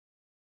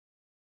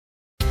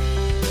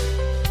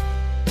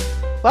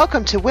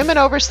Welcome to Women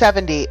Over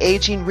 70,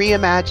 Aging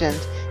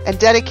Reimagined, and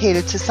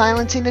dedicated to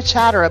silencing the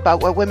chatter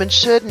about what women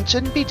should and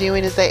shouldn't be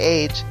doing as they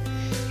age.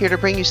 Here to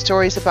bring you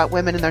stories about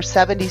women in their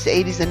 70s,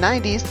 80s, and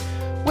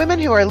 90s, women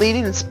who are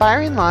leading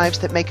inspiring lives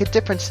that make a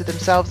difference to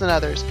themselves and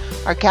others,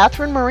 are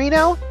Catherine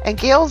Marino and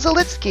Gail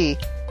Zalitsky.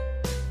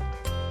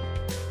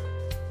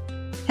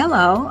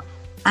 Hello,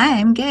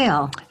 I'm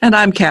Gail. And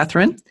I'm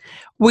Catherine.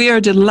 We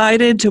are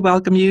delighted to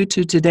welcome you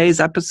to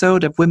today's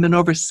episode of Women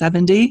Over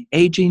 70,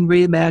 Aging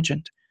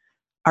Reimagined.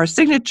 Our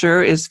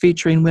signature is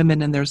featuring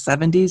women in their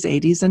 70s,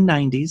 80s, and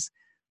 90s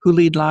who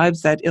lead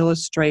lives that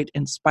illustrate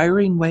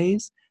inspiring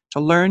ways to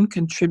learn,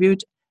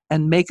 contribute,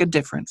 and make a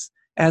difference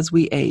as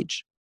we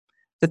age.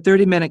 The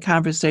 30-minute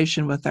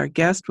conversation with our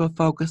guest will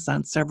focus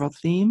on several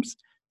themes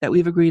that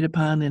we've agreed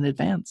upon in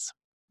advance.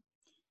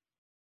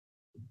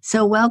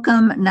 So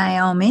welcome,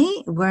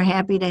 Naomi. We're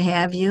happy to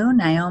have you.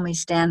 Naomi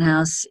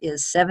Stanhouse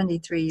is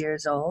 73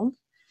 years old,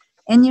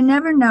 and you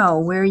never know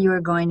where you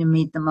are going to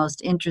meet the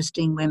most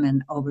interesting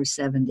women over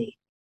 70.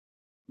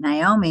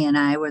 Naomi and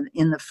I were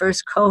in the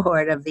first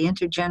cohort of the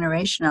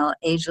Intergenerational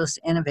Ageless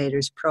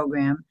Innovators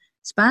program,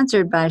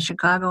 sponsored by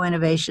Chicago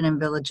Innovation in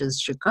Villages,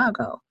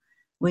 Chicago.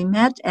 We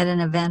met at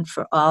an event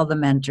for all the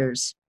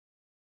mentors.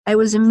 I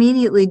was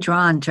immediately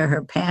drawn to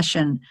her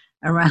passion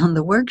around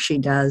the work she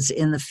does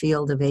in the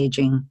field of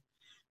aging.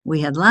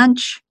 We had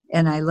lunch,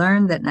 and I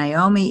learned that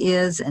Naomi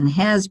is and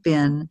has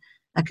been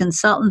a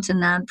consultant to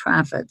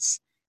nonprofits,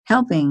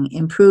 helping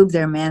improve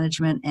their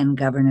management and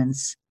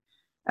governance.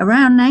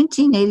 Around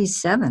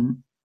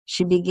 1987,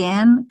 she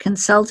began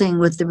consulting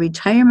with the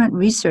Retirement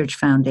Research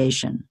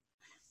Foundation.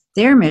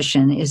 Their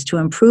mission is to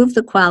improve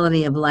the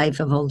quality of life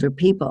of older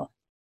people.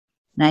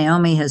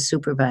 Naomi has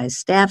supervised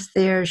staff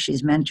there,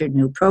 she's mentored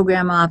new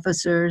program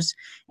officers,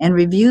 and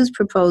reviews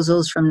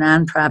proposals from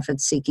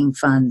nonprofits seeking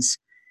funds.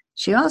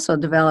 She also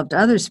developed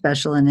other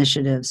special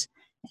initiatives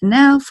and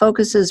now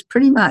focuses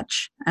pretty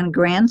much on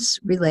grants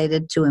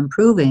related to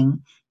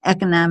improving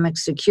economic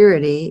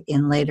security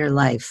in later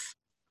life.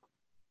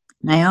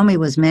 Naomi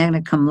was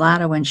magna cum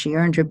laude when she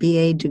earned her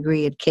BA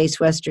degree at Case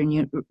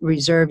Western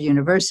Reserve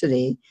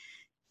University.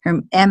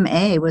 Her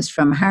MA was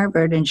from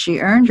Harvard, and she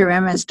earned her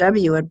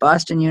MSW at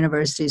Boston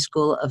University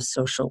School of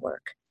Social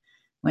Work.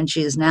 When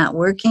she is not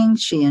working,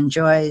 she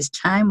enjoys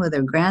time with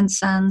her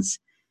grandsons,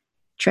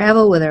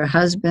 travel with her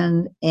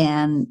husband,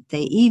 and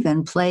they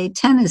even play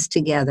tennis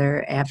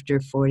together after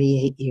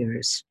 48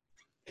 years.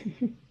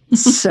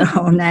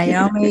 So,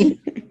 Naomi,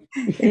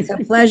 it's a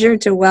pleasure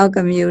to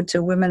welcome you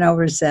to Women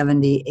Over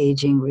 70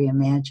 Aging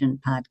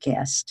Reimagined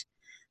podcast.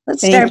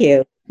 Thank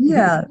you.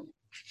 Yeah,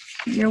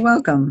 you're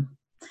welcome.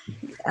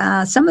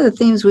 Some of the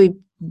themes we'd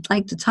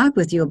like to talk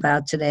with you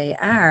about today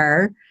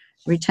are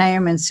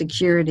retirement,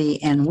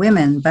 security, and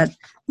women. But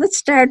let's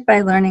start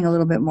by learning a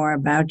little bit more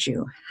about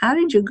you. How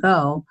did you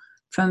go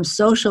from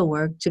social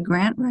work to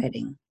grant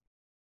writing?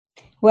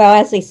 Well,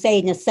 as they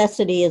say,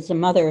 necessity is the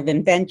mother of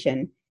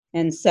invention.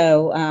 And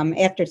so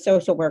after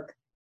social work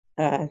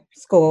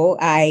school,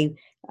 I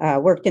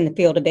worked in the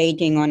field of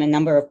aging on a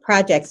number of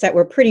projects that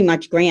were pretty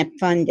much grant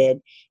funded.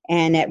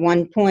 And at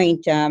one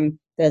point,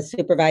 the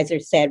supervisor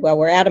said, well,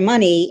 we're out of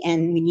money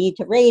and we need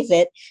to raise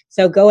it,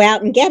 so go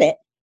out and get it.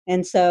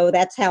 And so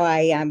that's how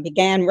I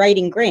began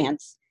writing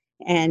grants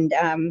and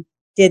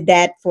did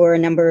that for a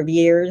number of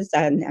years.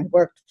 And I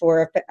worked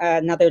for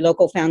another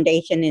local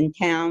foundation in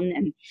town.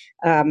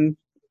 And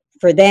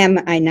for them,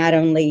 I not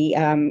only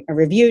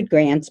reviewed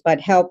grants, but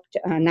helped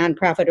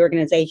nonprofit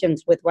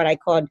organizations with what I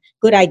called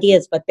good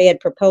ideas but bad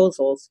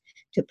proposals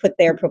to put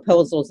their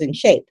proposals in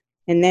shape.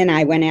 And then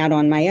I went out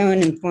on my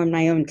own and formed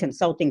my own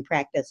consulting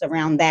practice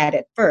around that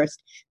at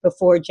first,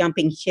 before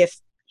jumping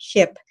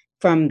ship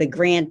from the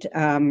grant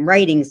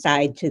writing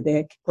side to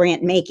the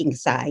grant making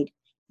side.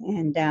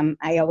 And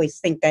I always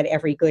think that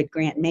every good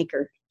grant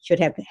maker should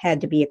have had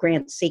to be a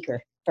grant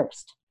seeker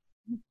first.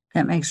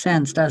 That makes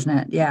sense, doesn't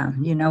it? Yeah,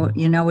 you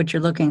know what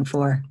you're looking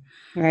for.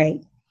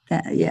 Right.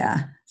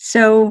 Yeah.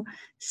 So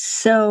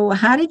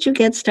how did you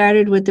get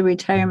started with the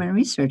Retirement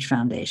Research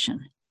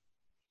Foundation?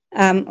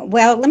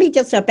 Well, let me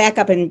just back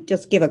up and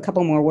just give a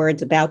couple more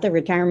words about the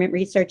Retirement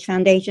Research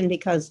Foundation,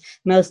 because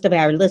most of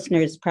our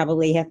listeners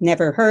probably have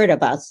never heard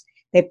of us.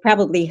 They've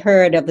probably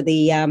heard of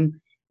the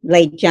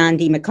late John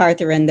D.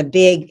 MacArthur and the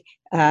big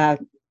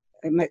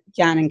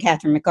John and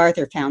Catherine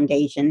MacArthur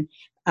Foundation.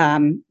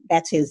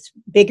 That's his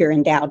bigger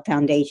endowed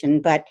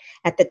foundation. But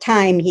at the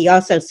time, he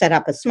also set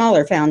up a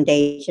smaller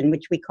foundation,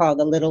 which we call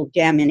the Little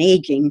Gem in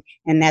Aging,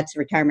 and that's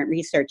Retirement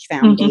Research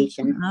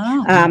Foundation.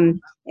 Oh.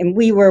 And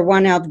we were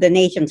one of the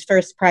nation's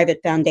first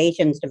private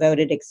foundations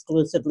devoted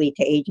exclusively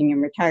to aging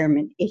and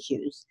retirement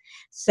issues.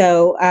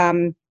 So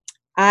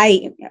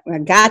I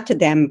got to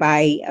them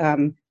by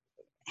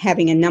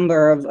having a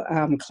number of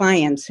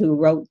clients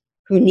who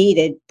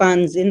needed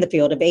funds in the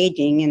field of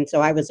aging. And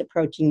so I was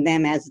approaching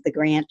them as the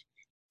grant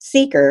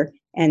seeker.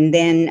 And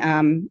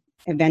then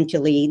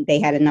eventually they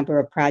had a number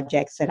of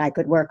projects that I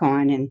could work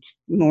on, and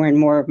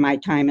more of my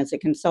time as a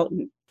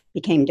consultant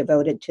became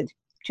devoted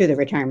to the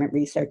Retirement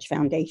Research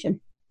Foundation.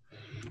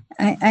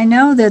 I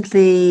know that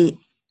the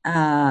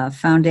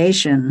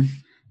Foundation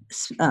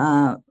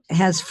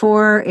has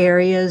 4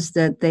 areas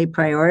that they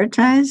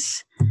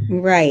prioritize.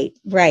 Right,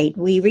 right.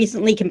 We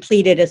recently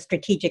completed a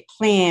strategic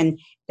plan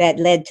that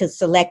led to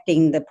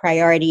selecting the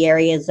priority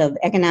areas of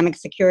economic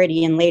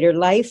security in later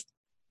life,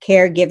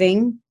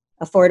 caregiving,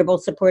 affordable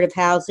supportive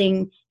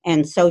housing,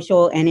 and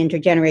social and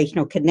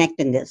intergenerational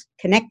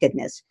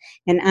connectedness.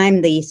 And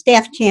I'm the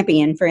staff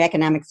champion for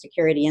economic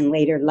security in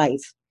later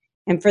life.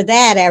 And for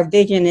that, our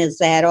vision is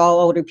that all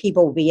older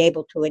people will be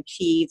able to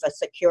achieve a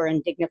secure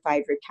and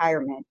dignified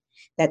retirement,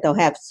 that they'll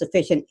have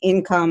sufficient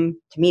income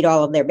to meet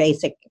all of their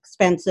basic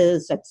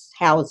expenses. That's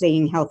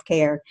housing,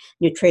 healthcare,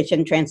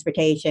 nutrition,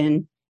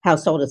 transportation,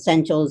 household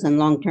essentials, and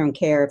long-term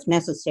care if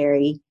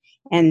necessary.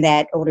 And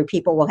that older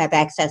people will have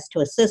access to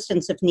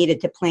assistance if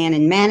needed to plan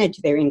and manage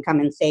their income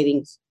and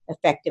savings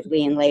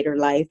effectively in later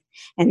life.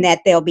 And that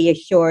they'll be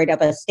assured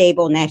of a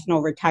stable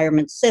national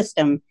retirement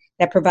system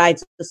that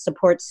provides the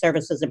support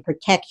services and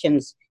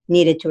protections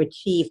needed to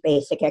achieve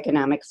basic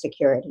economic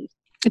security.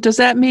 Does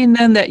that mean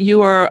then that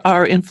you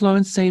are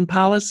influencing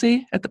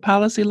policy at the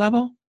policy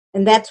level?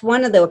 And that's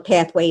one of the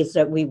pathways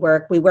that we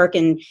work. We work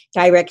in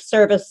direct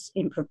service,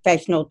 in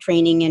professional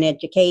training and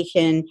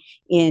education,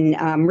 in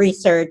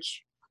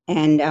research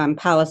and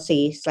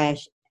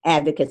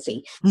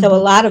policy/advocacy. Mm-hmm. So a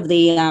lot of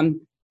the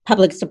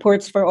public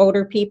supports for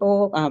older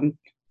people,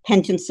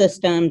 pension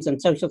systems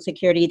and Social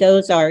Security,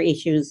 those are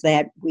issues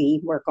that we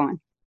work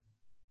on.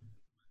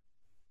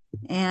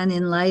 And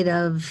in light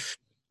of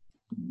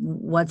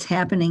what's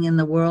happening in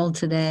the world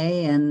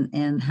today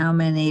and how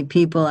many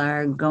people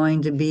are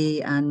going to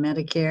be on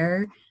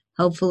Medicare,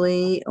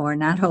 hopefully or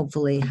not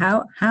hopefully,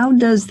 how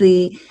does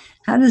the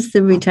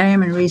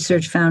Retirement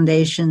Research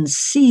Foundation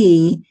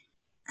see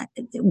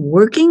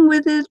working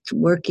with it,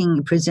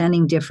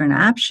 presenting different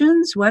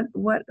options? What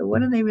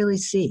do they really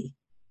see?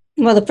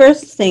 Well, the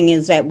first thing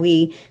is that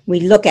we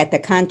look at the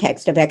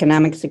context of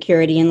economic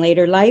security in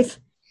later life.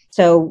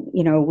 So,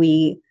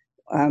 we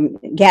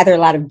gather a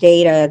lot of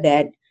data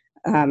that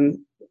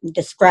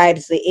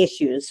describes the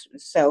issues.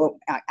 So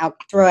I'll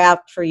throw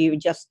out for you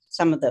just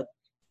some of the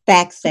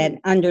facts that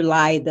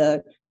underlie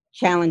the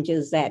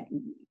challenges that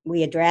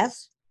we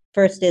address.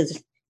 First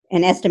is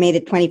an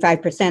estimated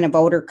 25% of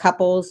older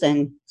couples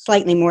and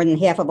slightly more than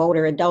half of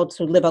older adults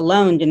who live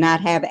alone do not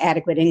have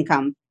adequate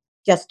income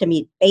just to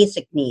meet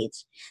basic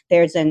needs.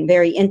 There's a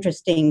very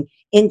interesting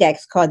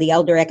index called the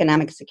Elder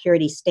Economic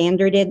Security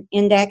Standard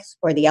Index,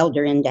 or the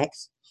Elder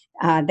Index,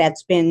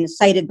 that's been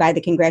cited by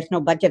the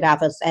Congressional Budget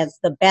Office as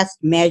the best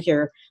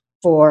measure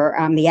for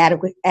the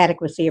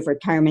adequacy of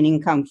retirement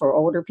income for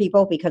older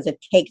people, because it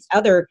takes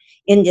other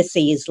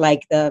indices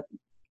like the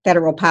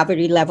federal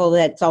poverty level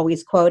that's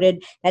always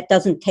quoted. That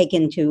doesn't take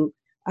into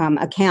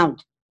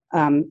account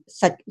some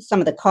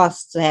of the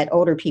costs that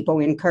older people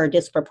incur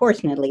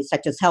disproportionately,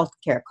 such as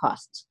healthcare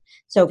costs.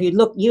 So if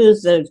you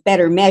use those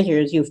better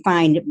measures, you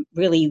find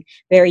really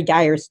very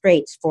dire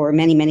straits for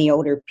many, many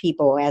older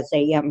people as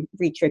they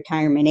reach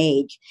retirement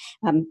age.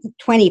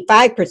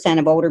 25%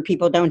 of older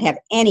people don't have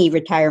any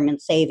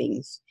retirement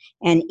savings.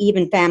 And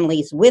even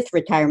families with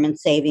retirement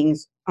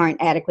savings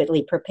aren't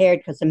adequately prepared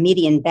because the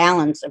median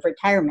balance of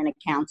retirement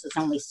accounts is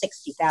only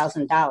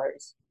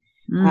 $60,000.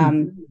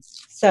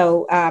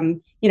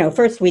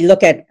 First we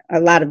look at a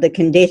lot of the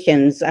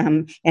conditions,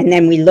 and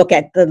then we look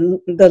at the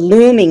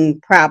looming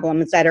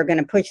problems that are going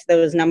to push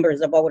those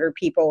numbers of older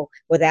people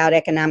without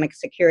economic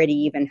security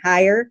even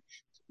higher,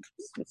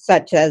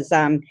 such as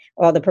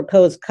all the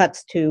proposed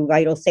cuts to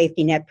vital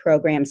safety net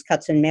programs,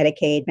 cuts in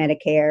Medicaid,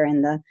 Medicare,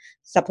 and the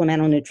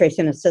Supplemental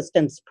Nutrition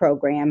Assistance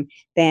Program,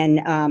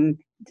 then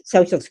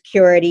Social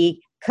Security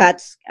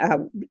cuts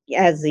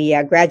as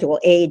the gradual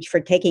age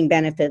for taking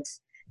benefits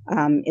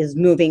is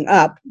moving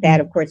up. That,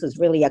 of course, is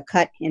really a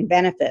cut in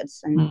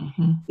benefits. And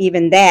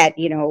even that,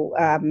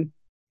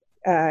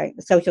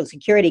 Social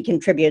Security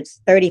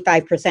contributes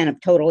 35% of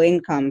total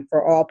income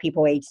for all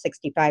people age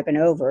 65 and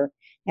over.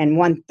 And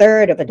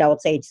 1/3 of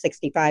adults age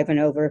 65 and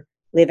over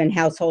live in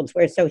households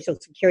where Social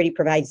Security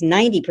provides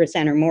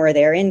 90% or more of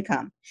their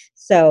income.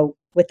 So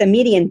with the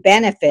median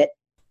benefit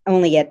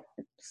only at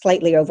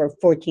slightly over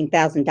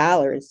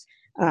 $14,000,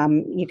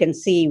 you can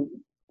see,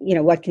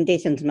 what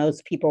conditions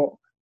most people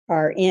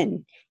are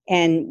in.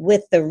 And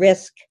with the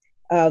risk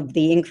of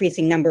the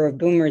increasing number of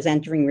boomers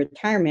entering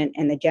retirement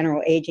and the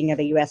general aging of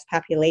the U.S.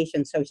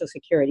 population, Social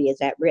Security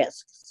is at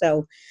risk.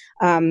 So,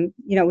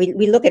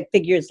 we look at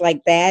figures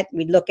like that.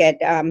 We look at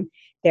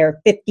there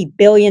are $50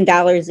 billion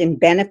in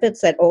benefits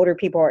that older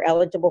people are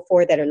eligible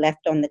for that are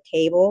left on the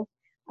table.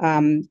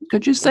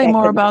 Could you say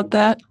more about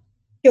that?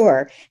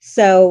 Sure.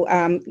 So,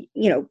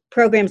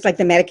 programs like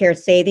the Medicare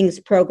Savings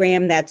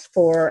Program, that's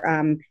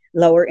for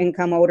lower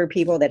income older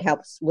people, that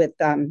helps with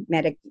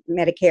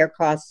Medicare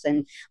costs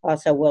and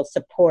also will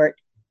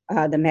support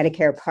the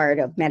Medicare part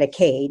of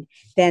Medicaid.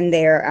 Then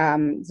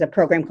there's a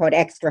program called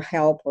Extra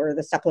Help, or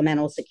the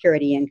Supplemental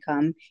Security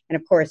Income. And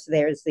of course,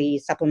 there's the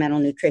Supplemental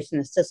Nutrition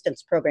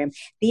Assistance Program.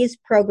 These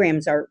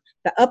programs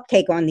the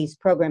uptake on these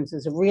programs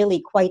is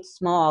really quite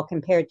small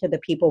compared to the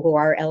people who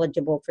are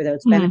eligible for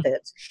those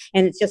benefits.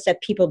 And it's just that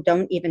people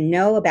don't even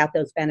know about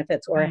those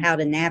benefits or how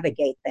to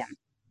navigate them.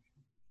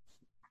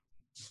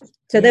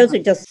 So those are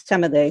just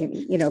some of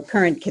the,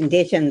 current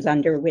conditions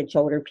under which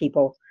older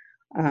people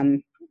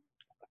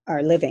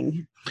are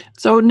living.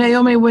 So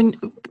Naomi,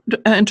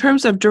 in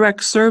terms of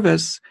direct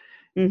service,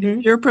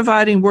 you're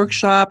providing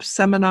workshops,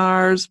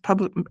 seminars,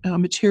 public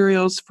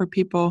materials for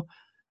people.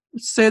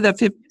 Say that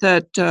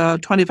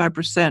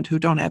 25% who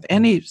don't have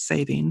any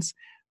savings.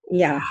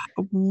 Yeah.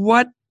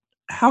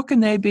 How can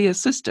they be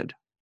assisted?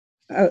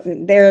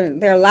 There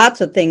are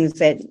lots of things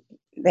that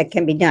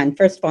can be done.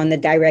 First of all, in the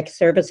direct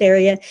service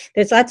area,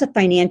 there's lots of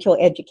financial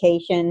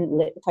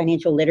education,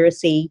 financial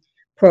literacy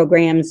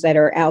programs that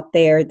are out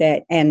there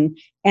and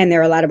there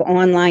are a lot of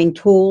online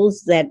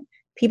tools that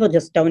people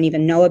just don't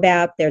even know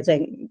about. There's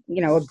a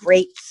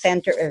great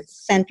center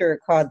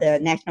called the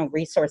National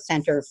Resource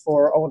Center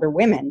for Older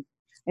Women.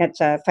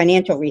 It's a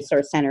financial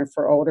resource center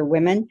for older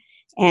women,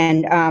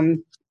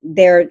 and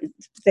they're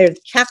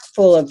chock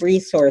full of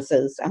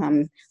resources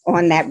on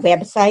that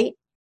website.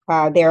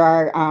 There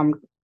are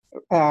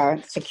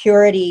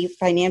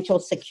financial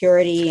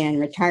security and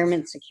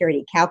retirement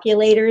security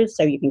calculators,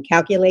 so you can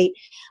calculate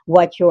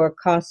what your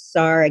costs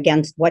are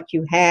against what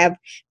you have.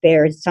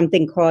 There's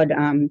something called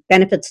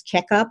benefits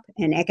checkup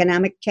and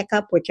economic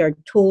checkup, which are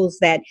tools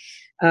that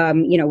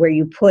where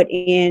you put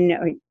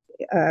in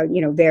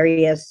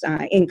various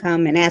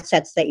income and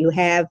assets that you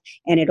have,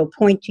 and it'll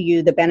point to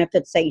you the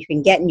benefits that you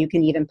can get, and you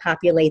can even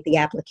populate the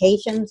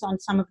applications on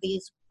some of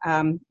these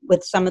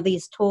with some of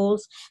these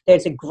tools.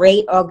 There's a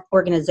great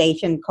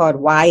organization called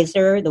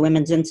WISER, the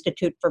Women's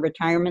Institute for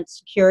Retirement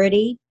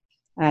Security.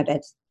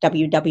 That's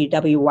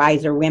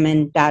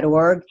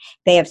www.wiserwomen.org.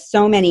 They have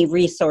so many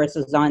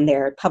resources on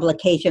there,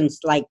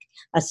 publications like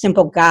A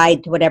Simple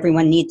Guide to What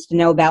Everyone Needs to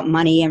Know About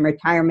Money and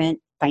Retirement,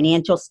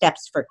 Financial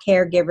Steps for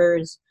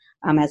Caregivers,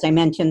 as I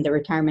mentioned, the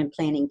retirement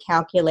planning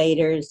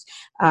calculators.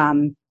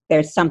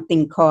 There's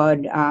something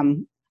called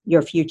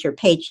Your Future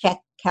Paycheck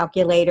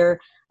Calculator.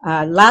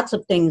 Lots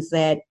of things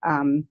that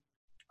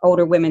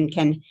older women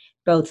can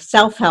both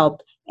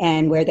self-help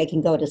and where they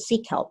can go to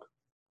seek help.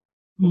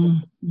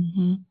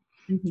 Mm-hmm.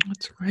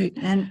 That's great.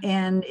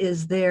 And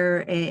is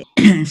there a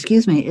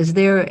is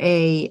there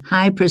a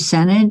high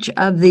percentage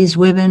of these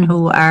women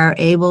who are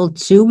able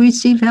to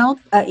receive help?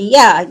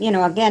 Yeah,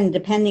 again,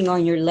 depending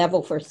on your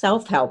level for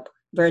self-help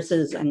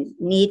versus a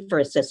need for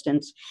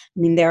assistance. I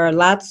mean, there are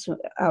lots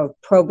of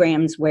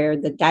programs where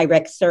the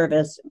direct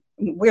service,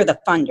 we're the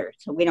funder,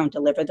 so we don't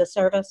deliver the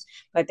service,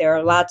 but there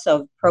are lots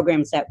of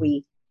programs that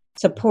we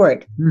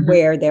support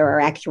where there are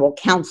actual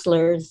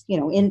counselors,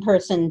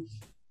 in-person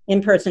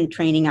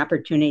training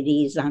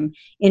opportunities,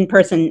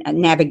 in-person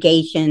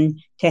navigation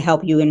to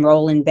help you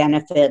enroll in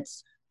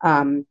benefits,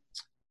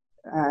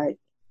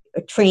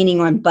 training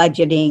on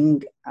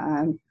budgeting,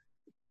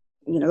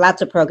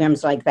 lots of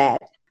programs like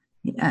that.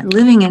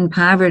 Living in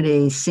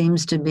poverty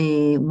seems to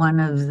be one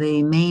of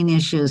the main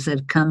issues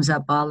that comes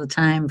up all the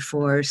time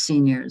for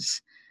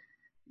seniors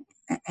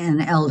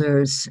and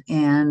elders.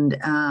 And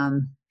I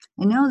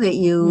know that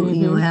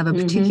you have a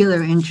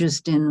particular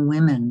interest in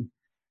women.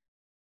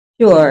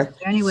 Sure. Is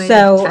there any way to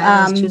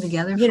tie those two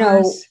together for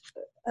us?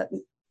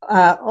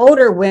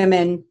 Older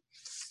women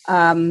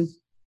are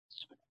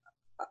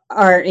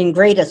in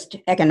greatest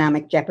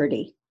economic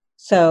jeopardy.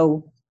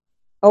 So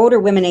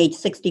older women age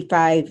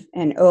 65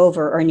 and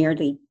over are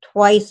nearly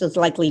twice as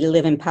likely to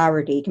live in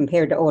poverty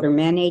compared to older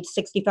men age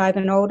 65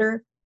 and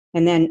older.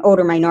 And then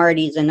older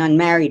minorities and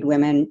unmarried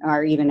women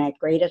are even at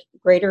greater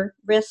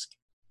risk.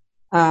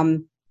 Why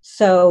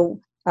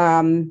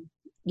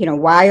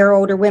are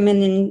older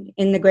women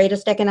in the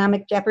greatest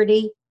economic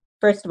jeopardy?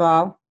 First of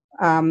all,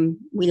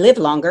 we live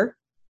longer,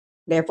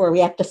 therefore we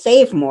have to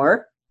save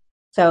more.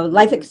 So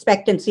life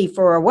expectancy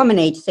for a woman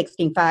age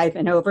 65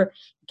 and over,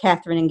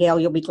 Catherine and Gail,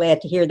 you'll be glad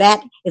to hear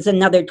that, is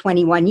another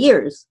 21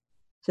 years.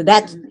 So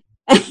that's...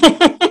 It's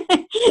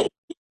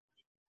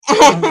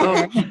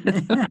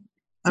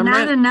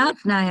not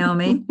enough,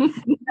 Naomi.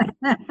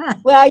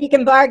 Well, you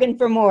can bargain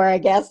for more, I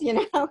guess,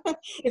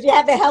 If you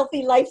have a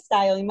healthy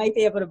lifestyle, you might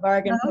be able to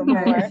bargain for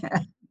more.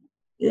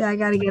 Yeah, I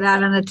got to get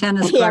out on a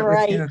tennis court. Yeah,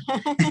 right. With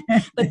you.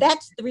 But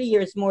that's 3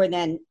 years more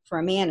than for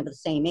a man of the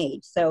same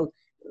age. So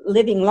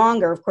living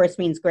longer, of course,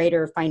 means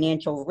greater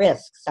financial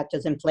risks, such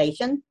as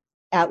inflation,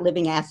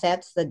 outliving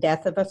assets, the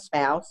death of a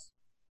spouse,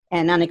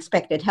 and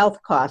unexpected health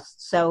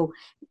costs. So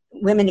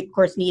women, of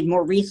course, need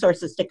more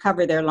resources to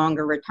cover their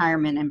longer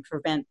retirement and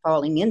prevent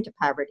falling into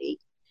poverty.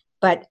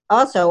 But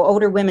also,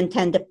 older women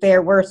tend to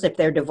fare worse if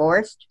they're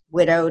divorced,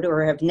 widowed,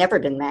 or have never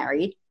been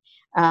married.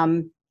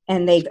 And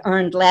they've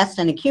earned less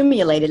and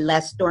accumulated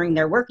less during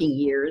their working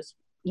years,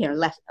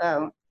 less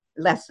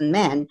than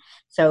men.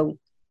 So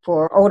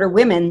for older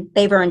women,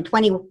 they've earned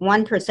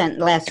 21%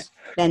 less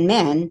than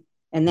men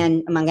And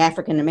then among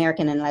African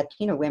American and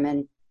Latino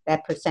women,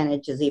 that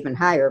percentage is even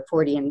higher,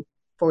 40 and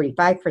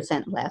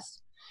 45%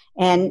 less.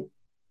 And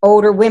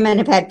older women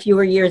have had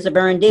fewer years of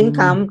earned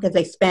income because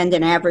they spend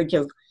an average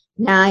of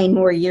 9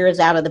 more years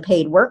out of the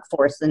paid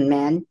workforce than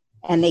men.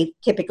 And they've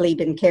typically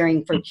been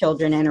caring for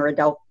children and or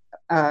adult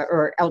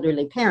or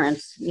elderly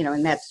parents,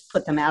 and that's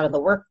put them out of the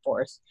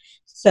workforce.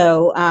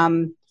 So,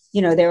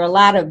 there are a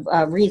lot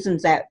of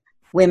reasons that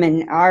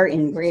women are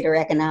in greater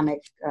economic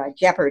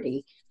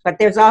jeopardy, but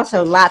there's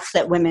also lots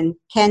that women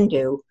can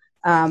do.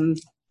 And,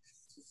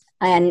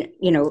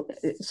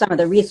 some of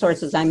the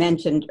resources I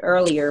mentioned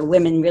earlier,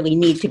 women really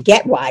need to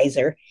get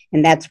wiser.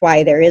 And that's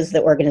why there is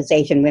the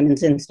organization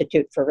Women's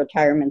Institute for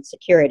Retirement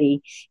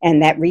Security.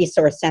 And that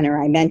resource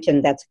center I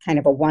mentioned, that's kind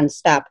of a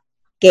one-stop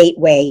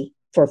gateway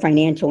for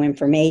financial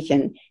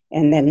information.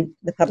 And then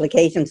the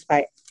publications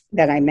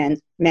that I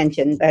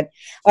mentioned. But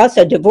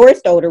also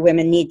divorced older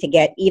women need to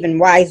get even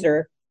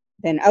wiser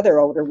than other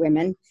older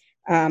women.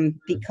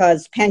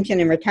 Because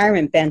pension and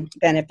retirement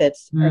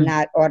benefits are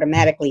not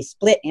automatically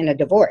split in a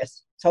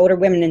divorce. So older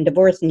women in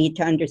divorce need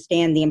to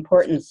understand the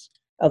importance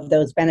of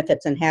those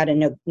benefits and how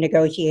to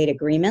negotiate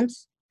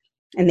agreements.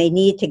 And they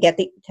need to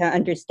to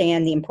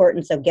understand the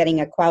importance of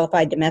getting a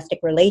qualified domestic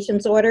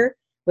relations order,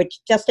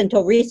 which just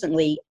until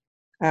recently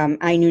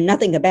I knew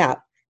nothing about,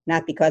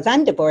 not because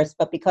I'm divorced,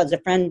 but because a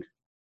friend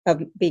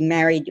of being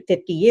married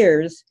 50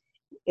 years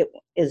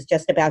is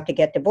just about to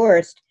get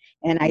divorced.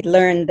 And I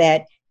learned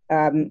that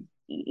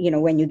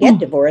when you get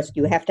divorced,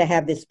 you have to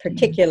have this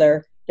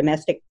particular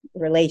domestic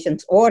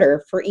relations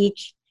order for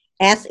each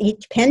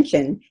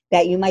pension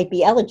that you might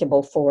be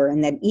eligible for,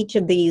 and that each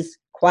of these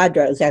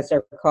quadros, as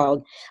they're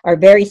called, are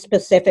very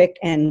specific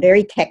and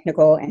very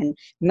technical, and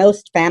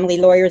most family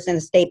lawyers and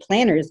estate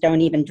planners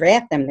don't even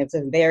draft them. There's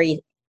a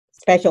very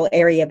special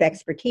area of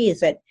expertise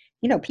that,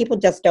 people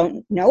just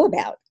don't know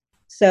about.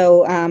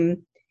 So,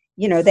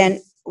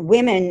 then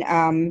women,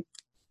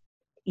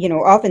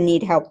 often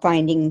need help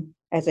finding,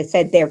 as I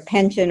said, their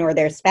pension or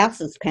their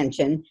spouse's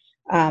pension.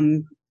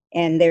 And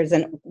there's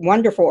a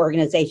wonderful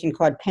organization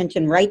called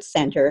Pension Rights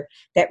Center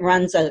that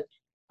runs a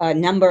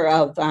number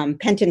of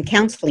pension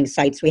counseling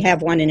sites. We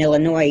have one in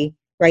Illinois,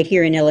 right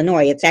here in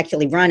Illinois. It's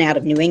actually run out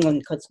of New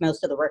England because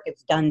most of the work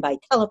is done by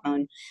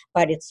telephone,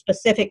 but it's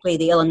specifically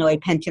the Illinois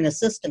Pension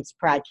Assistance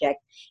Project.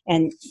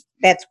 And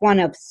that's one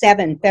of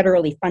 7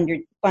 federally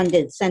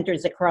funded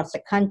centers across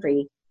the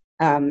country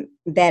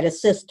that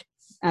assist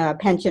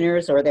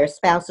pensioners or their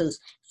spouses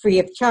free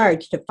of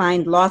charge to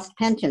find lost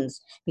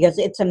pensions, because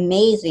it's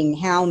amazing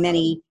how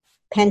many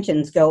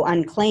pensions go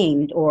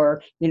unclaimed,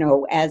 or,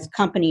 as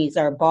companies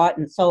are bought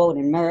and sold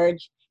and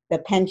merged, the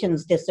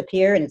pensions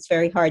disappear and it's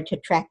very hard to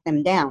track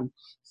them down.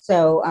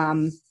 So,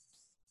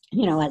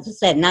 as I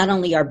said, not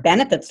only are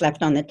benefits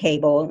left on the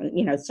table,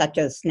 such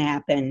as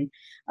SNAP and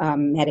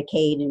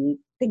Medicaid and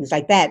things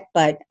like that,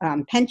 but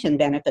pension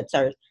benefits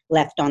are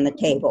left on the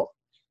table.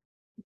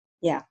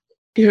 Yeah.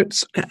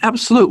 It's an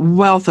absolute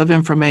wealth of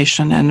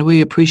information, and we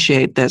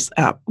appreciate this.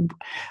 I'd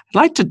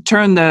like to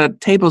turn the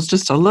tables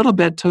just a little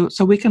bit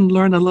so we can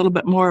learn a little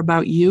bit more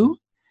about you.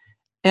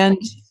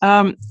 And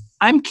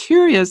I'm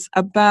curious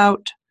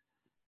about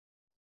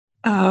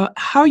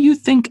how you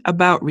think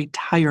about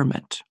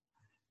retirement.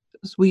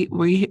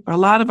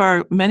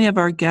 Many of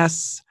our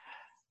guests,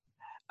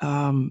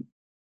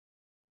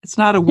 it's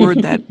not a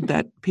word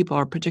that people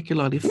are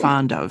particularly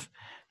fond of.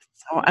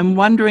 So I'm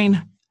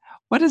wondering,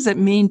 what does it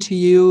mean to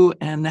you,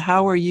 and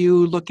how are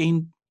you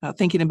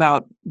thinking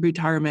about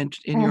retirement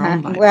in your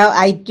own life? Well,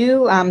 I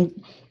do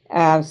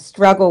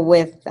struggle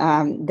with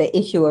the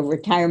issue of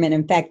retirement.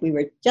 In fact, we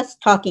were just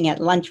talking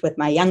at lunch with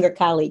my younger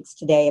colleagues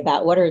today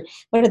about what are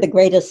the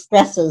greatest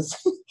stresses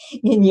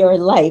in your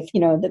life,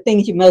 the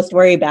things you most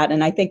worry about.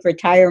 And I think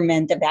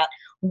retirement, about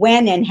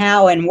when and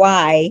how and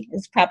why,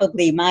 is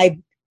probably my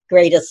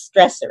greatest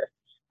stressor.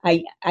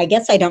 I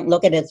guess I don't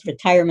look at it as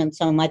retirement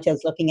so much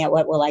as looking at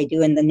what will I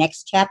do in the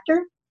next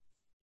chapter.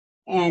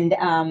 And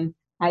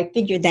I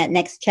figured that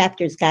next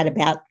chapter's got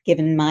about,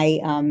 given my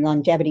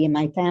longevity in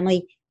my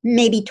family,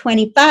 maybe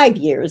 25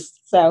 years.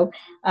 So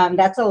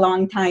that's a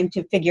long time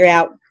to figure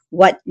out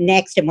what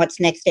next and what's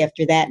next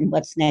after that and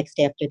what's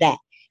next after that.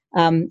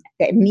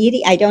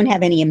 I don't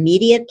have any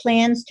immediate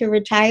plans to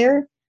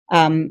retire,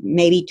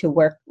 maybe to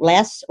work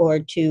less or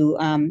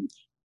to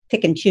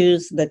pick and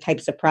choose the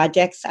types of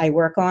projects I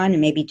work on, and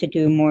maybe to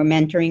do more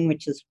mentoring,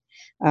 which is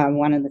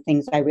one of the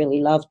things I really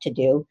love to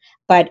do.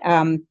 But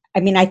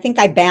I think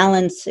I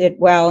balance it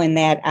well in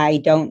that I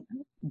don't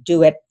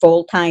do it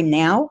full time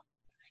now.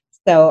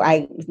 So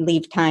I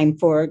leave time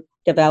for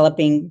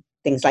developing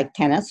things like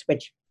tennis,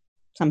 which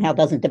somehow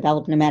doesn't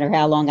develop no matter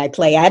how long I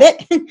play at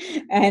it.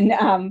 And,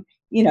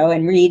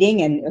 and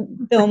reading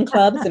and film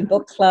clubs and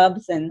book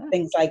clubs and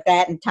things like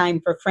that, and time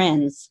for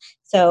friends.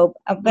 So,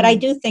 but I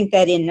do think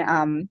that in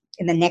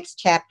the next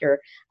chapter,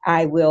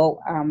 I will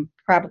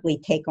probably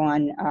take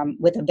on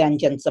with a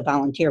vengeance a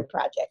volunteer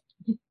project.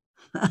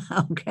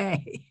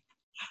 Okay.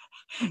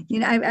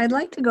 I'd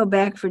like to go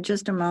back for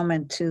just a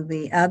moment to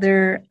the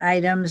other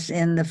items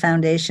in the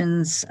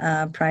foundation's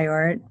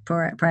priority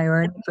for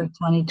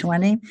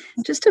 2020.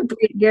 Just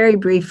very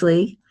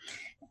briefly,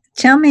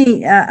 tell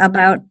me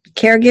about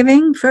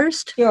caregiving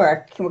first.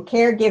 Sure. Well,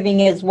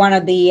 caregiving is one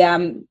of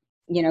the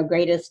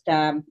greatest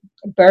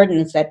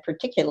burdens that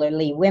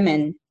particularly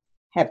women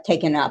have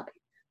taken up.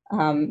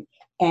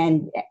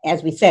 And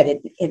as we said,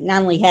 it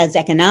not only has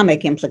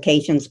economic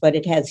implications, but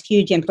it has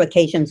huge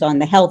implications on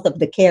the health of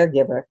the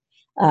caregiver,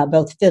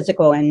 both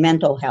physical and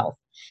mental health.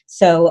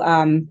 So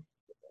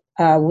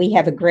we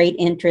have a great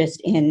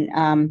interest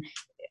in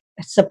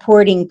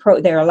supporting,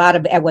 there are a lot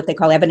of what they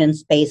call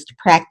evidence-based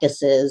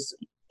practices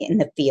in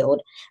the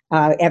field,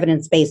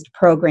 evidence-based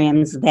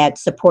programs that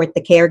support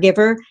the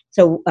caregiver.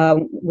 So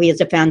we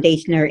as a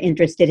foundation are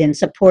interested in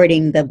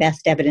supporting the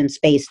best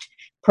evidence-based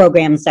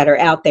programs that are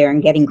out there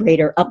and getting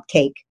greater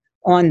uptake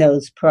on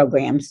those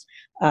programs.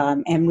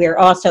 And we're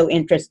also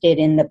interested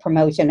in the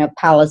promotion of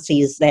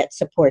policies that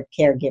support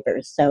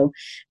caregivers. So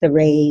the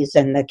RAISE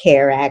and the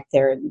CARE Act,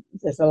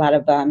 there's a lot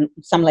of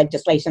some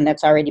legislation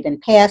that's already been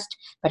passed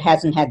but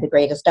hasn't had the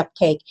greatest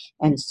uptake,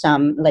 and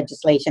some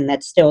legislation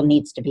that still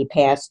needs to be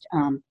passed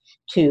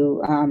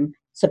to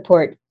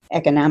support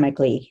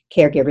economically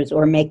caregivers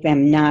or make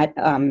them not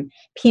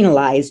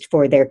penalized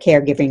for their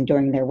caregiving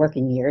during their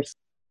working years.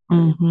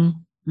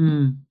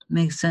 Mm-hmm.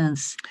 Makes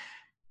sense.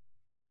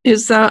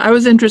 I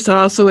was interested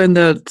also in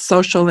the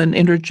social and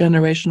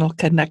intergenerational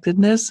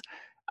connectedness.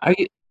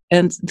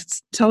 And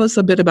tell us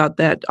a bit about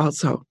that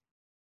also.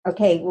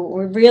 Okay, well,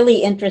 we're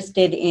really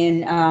interested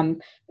in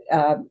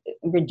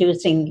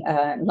reducing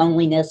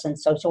loneliness and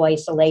social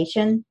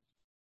isolation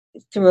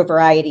through a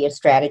variety of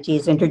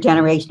strategies.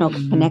 Intergenerational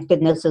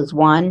connectedness is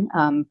one.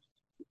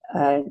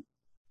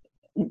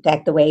 In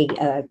fact, the way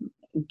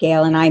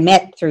Gail and I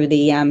met through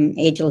the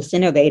Ageless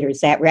Innovators,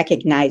 that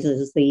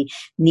recognizes the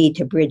need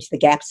to bridge the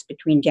gaps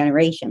between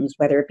generations,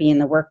 whether it be in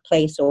the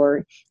workplace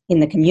or in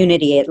the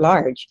community at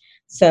large.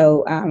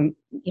 So,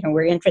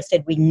 we're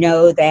interested. We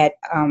know that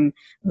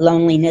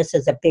loneliness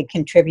is a big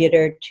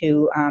contributor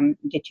to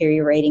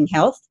deteriorating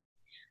health.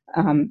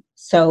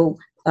 So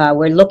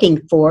we're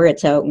looking for,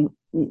 it's a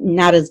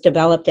not as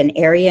developed an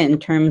area in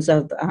terms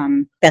of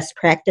best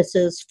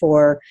practices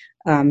for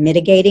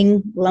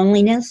mitigating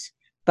loneliness,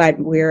 but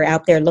we're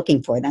out there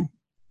looking for them.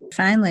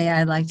 Finally,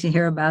 I'd like to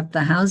hear about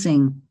the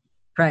housing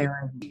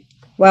priority.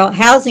 Well,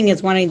 housing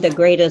is one of the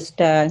greatest,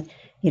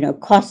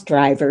 cost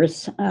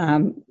drivers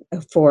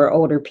for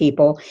older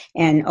people,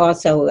 and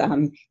also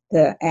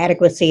the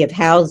adequacy of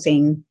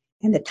housing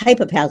and the type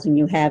of housing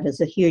you have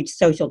is a huge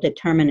social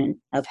determinant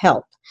of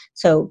health.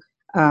 So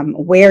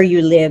where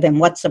you live and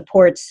what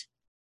supports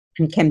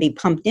can be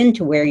pumped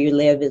into where you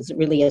live is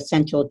really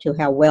essential to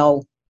how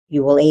well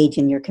you will age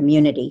in your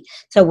community.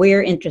 So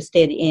we're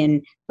interested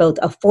in both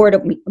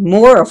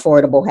more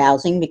affordable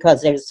housing,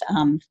 because there's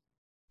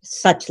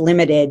such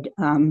limited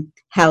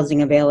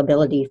housing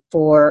availability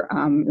for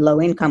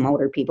low-income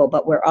older people,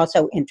 but we're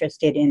also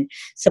interested in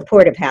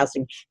supportive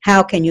housing.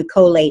 How can you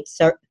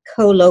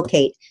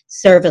co-locate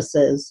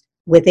services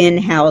within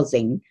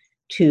housing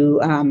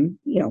to,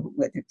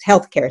 with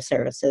healthcare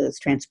services,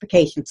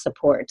 transportation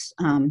supports,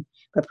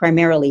 but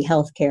primarily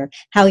healthcare?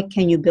 How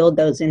can you build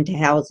those into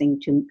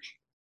housing to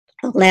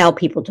allow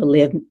people to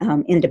live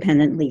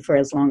independently for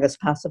as long as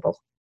possible?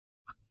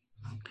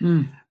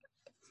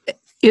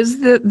 Is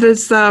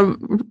this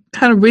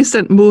kind of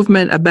recent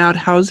movement about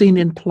housing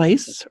in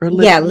place or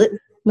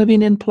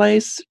living in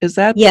place? Is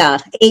that? Yeah,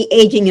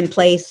 aging in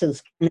place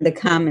is the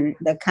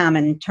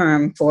common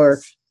term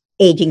for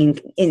aging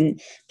in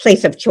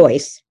place of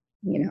choice.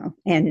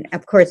 And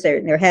of course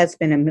there has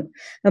been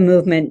a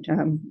movement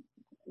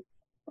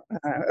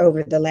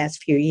over the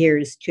last few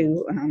years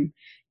to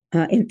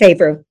in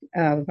favor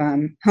of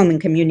home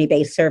and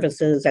community-based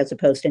services as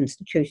opposed to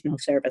institutional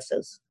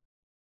services.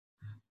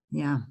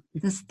 Yeah,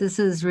 this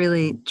is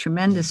really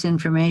tremendous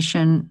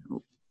information.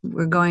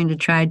 We're going to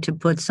try to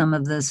put some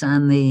of this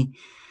on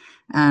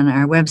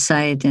our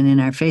website and in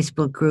our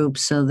Facebook group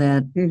so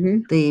that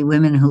the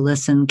women who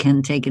listen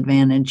can take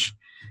advantage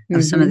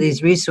of some of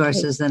these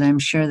resources that I'm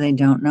sure they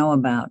don't know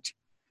about.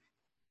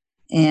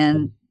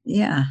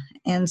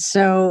 And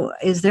so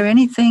is there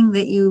anything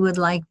that you would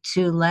like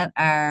to let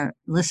our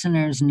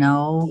listeners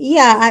know?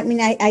 Yeah, I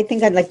mean, I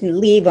think I'd like to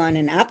leave on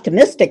an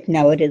optimistic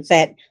note, is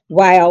that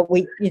while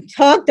you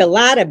talked a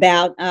lot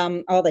about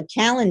all the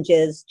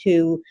challenges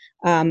to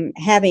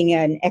having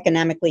an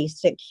economically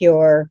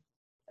secure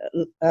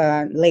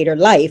later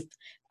life,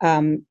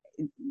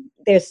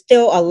 there's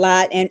still a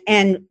lot.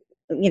 And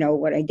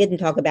what I didn't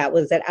talk about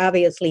was that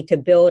obviously to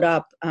build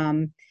up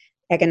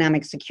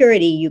economic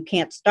security, you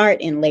can't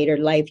start in later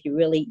life.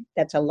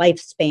 That's a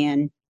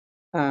lifespan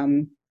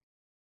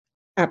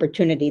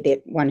opportunity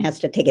that one has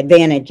to take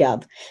advantage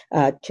of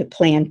to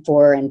plan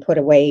for and put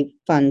away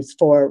funds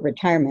for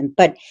retirement.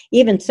 But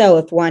even so,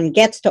 if one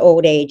gets to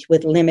old age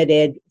with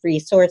limited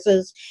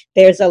resources,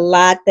 there's a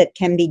lot that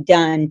can be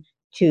done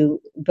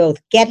to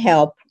both get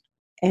help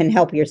and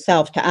help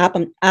yourself to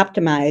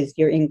optimize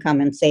your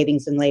income and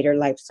savings in later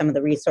life. Some of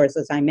the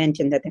resources I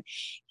mentioned, that you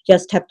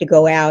just have to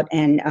go out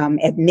and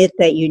admit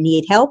that you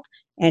need help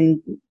and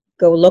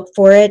go look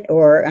for it,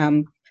 or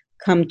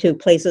come to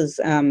places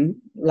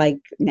like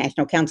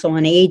National Council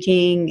on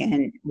Aging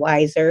and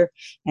Wiser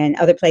and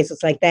other places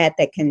like that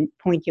that can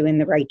point you in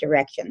the right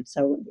direction.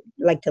 So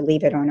I'd like to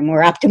leave it on a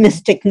more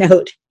optimistic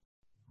note.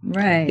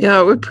 Right.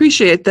 Yeah, we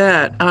appreciate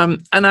that.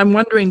 And I'm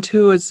wondering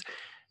too, is,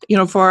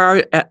 for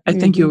our, I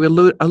think you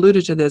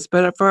alluded to this,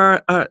 but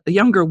for our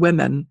younger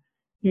women,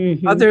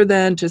 other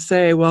than to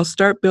say, well,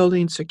 start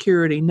building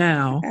security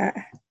now.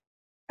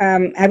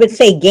 I would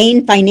say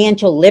gain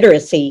financial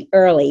literacy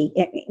early.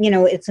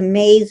 It's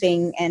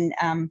amazing. And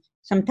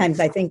sometimes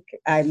I think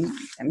I'm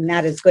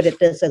not as good at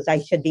this as I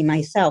should be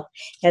myself,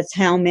 as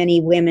how many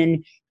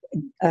women,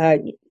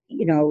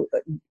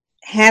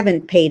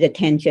 haven't paid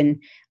attention,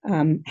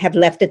 have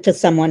left it to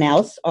someone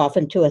else,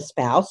 often to a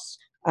spouse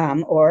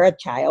or a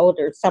child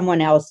or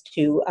someone else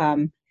to,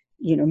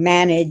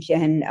 manage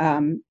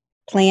and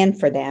plan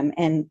for them.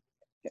 And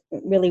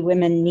really,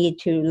 women need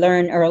to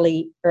learn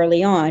early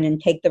on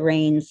and take the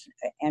reins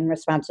and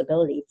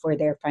responsibility for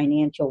their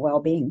financial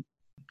well-being.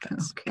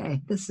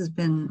 Okay, this has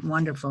been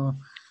wonderful,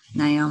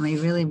 Naomi,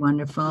 really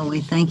wonderful.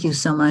 We thank you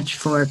so much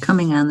for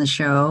coming on the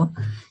show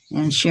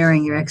and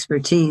sharing your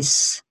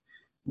expertise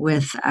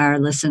with our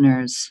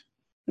listeners.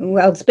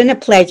 Well, it's been a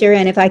pleasure,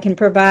 and if I can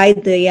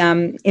provide the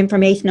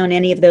information on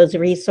any of those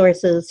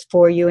resources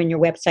for you and your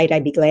website,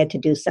 I'd be glad to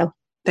do so.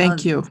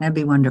 Thank you. That'd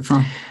be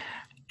wonderful.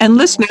 And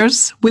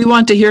listeners, we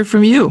want to hear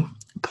from you.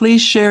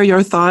 Please share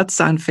your thoughts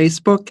on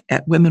Facebook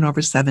at Women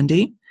Over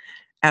 70.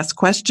 Ask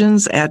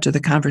questions, add to the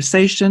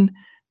conversation,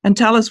 and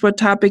tell us what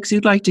topics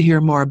you'd like to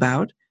hear more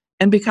about,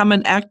 and become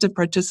an active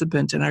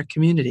participant in our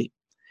community.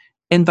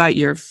 Invite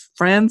your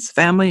friends,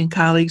 family, and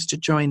colleagues to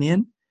join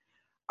in.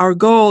 Our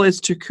goal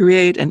is to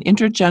create an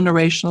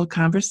intergenerational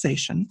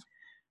conversation,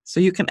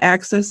 so you can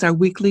access our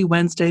weekly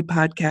Wednesday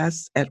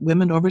podcasts at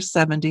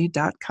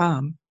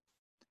womenover70.com.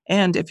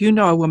 And if you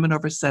know a woman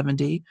over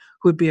 70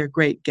 who would be a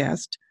great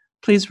guest,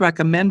 please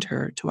recommend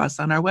her to us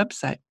on our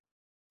website.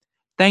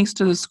 Thanks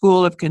to the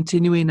School of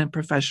Continuing and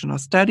Professional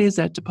Studies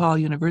at DePaul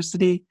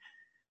University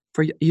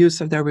for use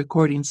of their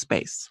recording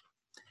space.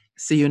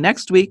 See you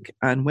next week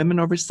on Women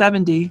Over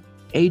 70,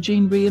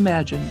 Aging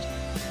Reimagined.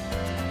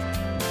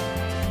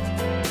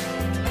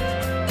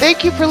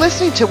 Thank you for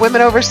listening to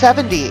Women Over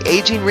 70,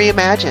 Aging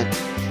Reimagined.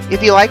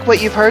 If you like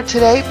what you've heard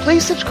today,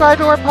 please subscribe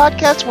to our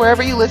podcast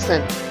wherever you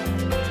listen.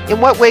 In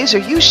what ways are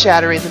you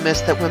shattering the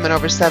myth that women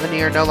over 70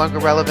 are no longer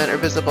relevant or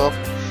visible?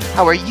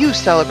 How are you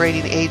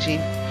celebrating aging?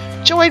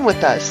 Join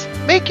with us.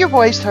 Make your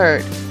voice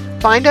heard.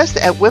 Find us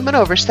at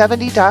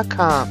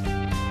womenover70.com.